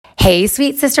Hey,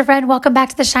 sweet sister friend, welcome back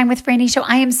to the Shine with Franny show.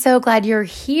 I am so glad you're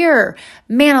here.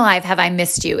 Man alive, have I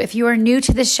missed you. If you are new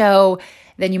to the show,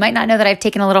 then you might not know that I've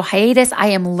taken a little hiatus. I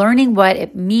am learning what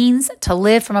it means to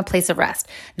live from a place of rest.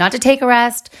 Not to take a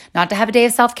rest, not to have a day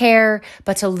of self-care,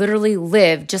 but to literally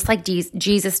live just like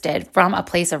Jesus did from a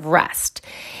place of rest.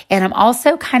 And I'm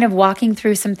also kind of walking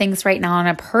through some things right now on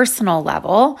a personal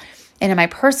level and in my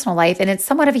personal life, and it's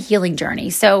somewhat of a healing journey.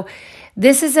 So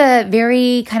this is a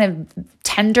very kind of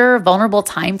tender, vulnerable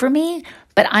time for me,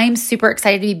 but I'm super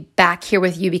excited to be back here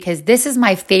with you because this is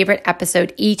my favorite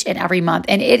episode each and every month,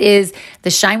 and it is the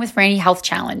Shine with Franny Health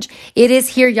Challenge. It is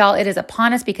here, y'all. It is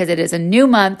upon us because it is a new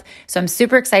month, so I'm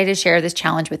super excited to share this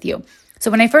challenge with you.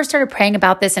 So when I first started praying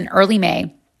about this in early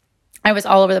May, I was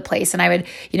all over the place, and I would,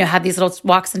 have these little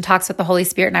walks and talks with the Holy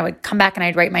Spirit, and I would come back and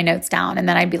I'd write my notes down, and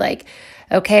then I'd be like,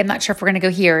 okay, I'm not sure if we're going to go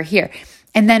here or here.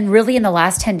 And then really in the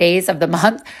last 10 days of the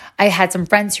month, I had some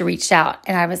friends who reached out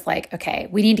and I was like, okay,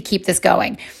 we need to keep this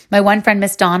going. My one friend,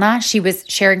 Miss Donna, she was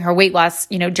sharing her weight loss,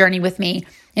 journey with me.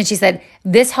 And she said,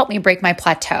 this helped me break my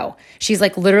plateau. She's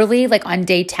like, literally like on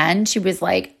day 10, she was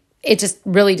like, it just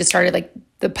really just started like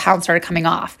the pounds started coming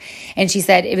off. And she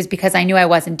said, it was because I knew I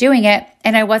wasn't doing it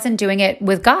and I wasn't doing it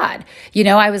with God.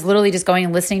 I was literally just going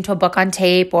and listening to a book on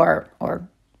tape or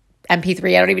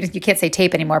MP3. You can't say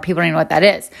tape anymore. People don't even know what that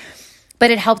is. But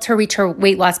it helped her reach her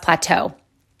weight loss plateau,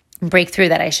 break through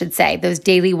that, I should say, those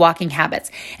daily walking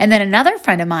habits. And then another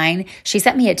friend of mine, she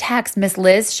sent me a text, Miss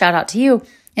Liz, shout out to you.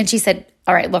 And she said,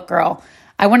 all right, look, girl,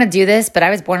 I want to do this, but I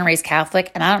was born and raised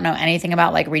Catholic and I don't know anything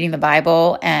about like reading the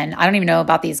Bible. And I don't even know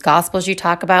about these gospels you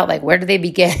talk about. Like, where do they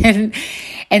begin?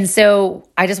 And so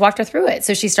I just walked her through it.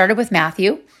 So she started with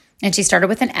Matthew. And she started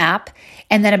with an app.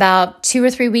 And then about 2 or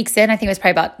 3 weeks in, I think it was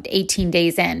probably about 18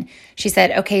 days in, she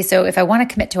said, okay, so if I want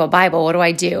to commit to a Bible, what do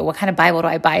I do? What kind of Bible do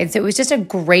I buy? And so it was just a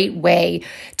great way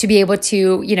to be able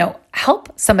to,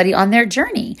 help somebody on their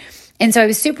journey. And so I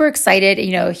was super excited,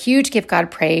 a huge give God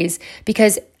praise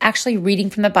because actually reading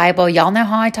from the Bible, y'all know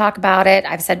how I talk about it.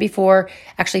 I've said before,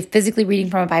 actually physically reading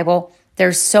from a Bible,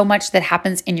 there's so much that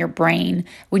happens in your brain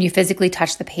when you physically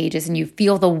touch the pages and you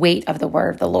feel the weight of the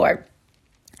word of the Lord.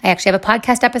 I actually have a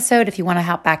podcast episode. If you want to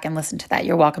hop back and listen to that,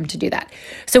 you're welcome to do that.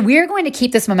 So we're going to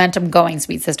keep this momentum going,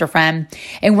 sweet sister friend,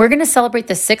 and we're going to celebrate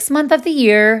the 6th month of the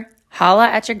year. Holla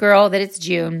at your girl that it's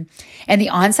June and the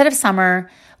onset of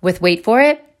summer with, wait for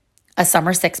it, a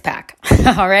summer 6-pack.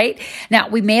 All right. Now,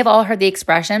 we may have all heard the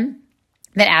expression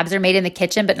that abs are made in the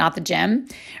kitchen, but not the gym,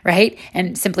 right?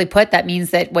 And simply put, that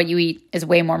means that what you eat is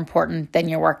way more important than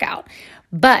your workout.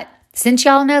 But since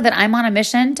y'all know that I'm on a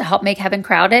mission to help make heaven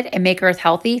crowded and make earth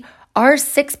healthy, our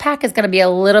 6-pack is going to be a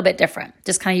little bit different.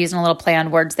 Just kind of using a little play on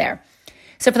words there.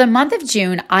 So for the month of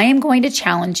June, I am going to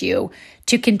challenge you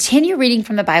to continue reading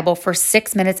from the Bible for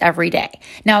 6 minutes every day.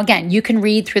 Now, again, you can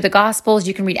read through the Gospels.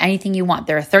 You can read anything you want.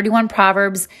 There are 31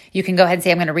 Proverbs. You can go ahead and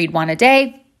say, I'm going to read one a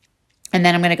day. And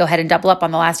then I'm going to go ahead and double up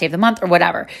on the last day of the month or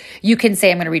whatever. You can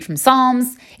say, I'm going to read from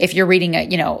Psalms. If you're reading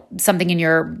something in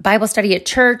your Bible study at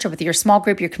church or with your small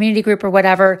group, your community group or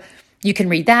whatever, you can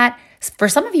read that. For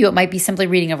some of you, it might be simply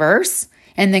reading a verse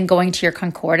and then going to your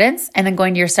concordance and then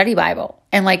going to your study Bible.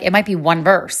 And it might be one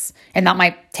verse and that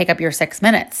might take up your 6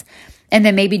 minutes. And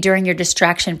then maybe during your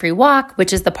distraction-free walk,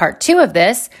 which is the part 2 of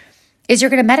this, is you're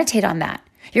going to meditate on that.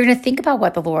 You're going to think about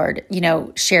what the Lord,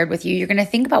 shared with you. You're going to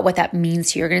think about what that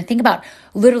means to you. You're going to think about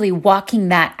literally walking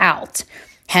that out,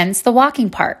 hence the walking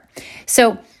part.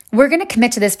 So we're going to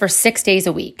commit to this for 6 days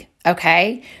a week,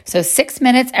 okay? So 6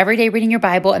 minutes every day reading your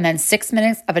Bible and then 6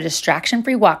 minutes of a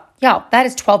distraction-free walk. Y'all, that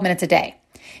is 12 minutes a day.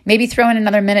 Maybe throw in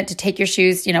another minute to take your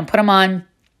shoes, put them on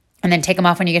and then take them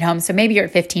off when you get home. So maybe you're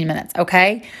at 15 minutes,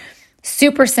 okay?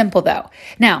 Super simple though.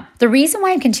 Now, the reason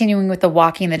why I'm continuing with the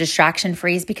walking and the distraction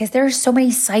free is because there are so many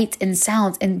sights and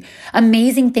sounds and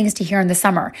amazing things to hear in the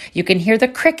summer. You can hear the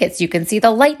crickets. You can see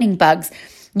the lightning bugs.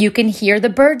 You can hear the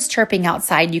birds chirping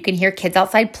outside. You can hear kids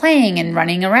outside playing and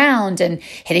running around and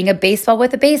hitting a baseball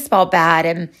with a baseball bat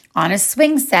and on a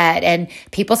swing set and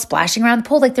people splashing around the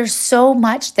pool. There's so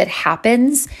much that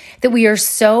happens that we are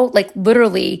so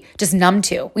literally just numb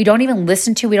to. We don't even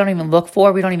listen to, we don't even look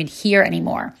for, we don't even hear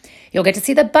anymore. You'll get to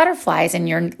see the butterflies and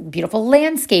your beautiful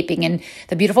landscaping and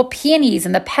the beautiful peonies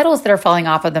and the petals that are falling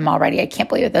off of them already. I can't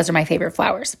believe it. Those are my favorite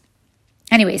flowers.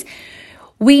 Anyways,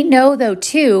 we know though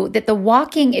too that the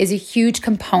walking is a huge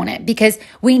component because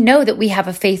we know that we have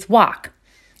a faith walk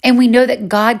and we know that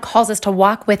God calls us to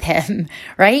walk with him,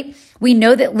 right? We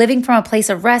know that living from a place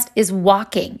of rest is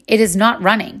walking. It is not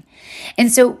running. And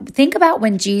so think about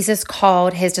when Jesus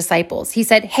called his disciples. He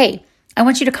said, hey, I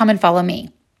want you to come and follow me.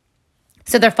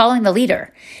 So they're following the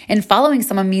leader, and following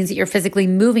someone means that you're physically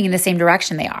moving in the same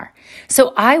direction they are.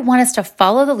 So I want us to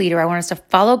follow the leader. I want us to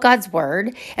follow God's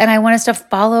word, and I want us to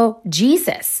follow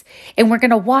Jesus. And we're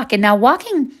going to walk. And now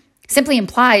walking simply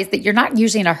implies that you're not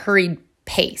usually in a hurried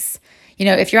pace.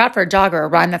 If you're out for a jog or a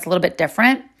run, that's a little bit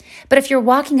different. But if you're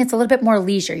walking, it's a little bit more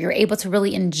leisure. You're able to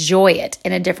really enjoy it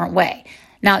in a different way.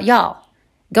 Now, y'all,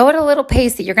 go at a little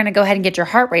pace that you're going to go ahead and get your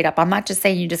heart rate up. I'm not just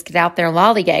saying you just get out there and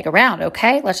lollygag around,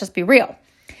 okay? Let's just be real.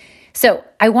 So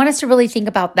I want us to really think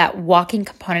about that walking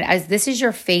component as this is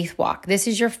your faith walk. This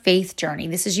is your faith journey.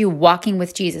 This is you walking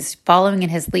with Jesus, following in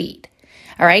his lead.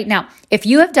 All right. Now, if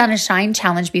you have done a Shine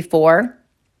Challenge before,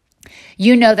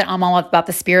 you know that I'm all about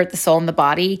the spirit, the soul, and the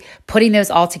body, putting those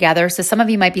all together. So some of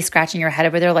you might be scratching your head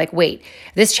over there like, wait,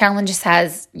 this challenge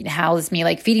has housed me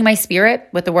like feeding my spirit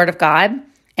with the word of God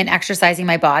and exercising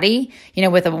my body,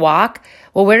 with a walk.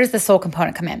 Well, where does the soul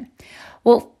component come in?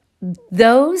 Well,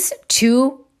 those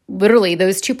two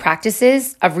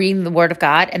practices of reading the word of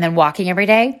God and then walking every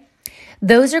day,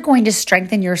 those are going to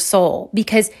strengthen your soul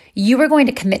because you are going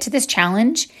to commit to this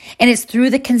challenge, and it's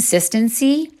through the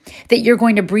consistency that you're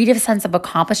going to breed a sense of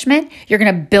accomplishment. You're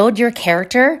going to build your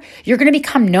character. You're going to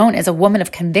become known as a woman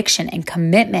of conviction and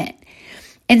commitment.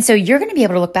 And so you're going to be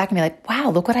able to look back and be like, wow,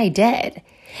 look what I did.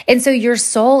 And so your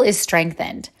soul is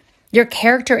strengthened. Your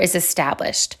character is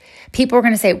established. People are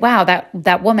going to say, wow,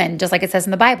 that woman, just like it says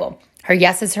in the Bible, her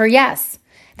yes is her yes.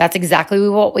 That's exactly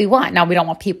what we want. Now, we don't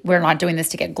want people, we're not doing this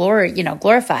to get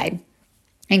glorified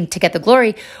and to get the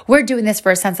glory. We're doing this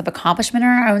for a sense of accomplishment in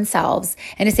our own selves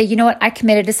and to say, you know what, I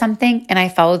committed to something and I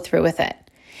followed through with it.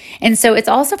 And so it's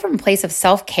also from a place of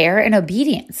self-care and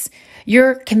obedience.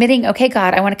 You're committing, okay,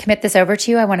 God, I want to commit this over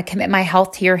to you. I want to commit my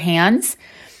health to your hands.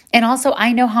 And also,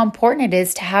 I know how important it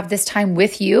is to have this time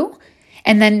with you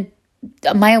and then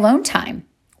my alone time.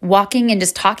 Walking and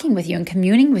just talking with you and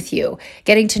communing with you,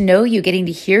 getting to know you, getting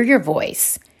to hear your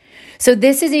voice. So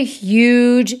this is a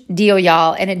huge deal,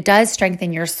 y'all, and it does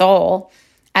strengthen your soul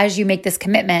as you make this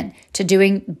commitment to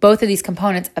doing both of these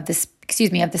components of the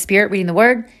spirit, reading the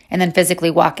word, and then physically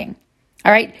walking.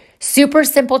 All right, super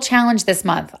simple challenge this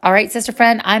month. All right, sister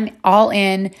friend, I'm all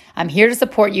in. I'm here to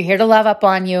support you, here to love up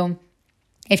on you.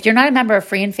 If you're not a member of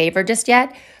Free and Favored just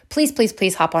yet,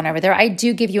 please hop on over there. I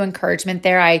do give you encouragement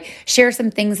there. I share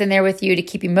some things in there with you to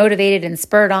keep you motivated and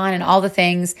spurred on and all the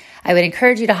things. I would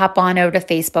encourage you to hop on over to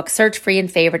Facebook, search Free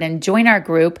and Favored, and join our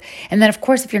group. And then, of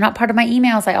course, if you're not part of my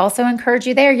emails, I also encourage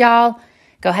you there, y'all.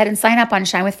 Go ahead and sign up on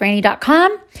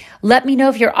shinewithfranny.com. Let me know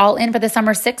if you're all in for the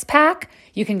summer 6-pack.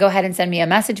 You can go ahead and send me a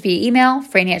message via email,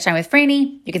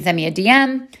 franny@shinewithfranny. You can send me a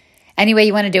DM. Any way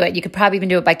you want to do it. You could probably even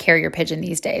do it by carrier pigeon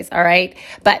these days, all right?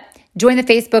 But join the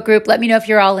Facebook group. Let me know if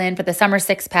you're all in for the summer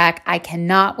 6-pack. I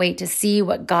cannot wait to see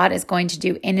what God is going to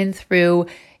do in and through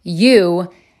you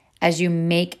as you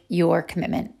make your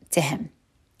commitment to him.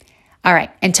 All right.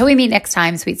 Until we meet next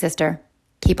time, sweet sister,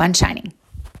 keep on shining.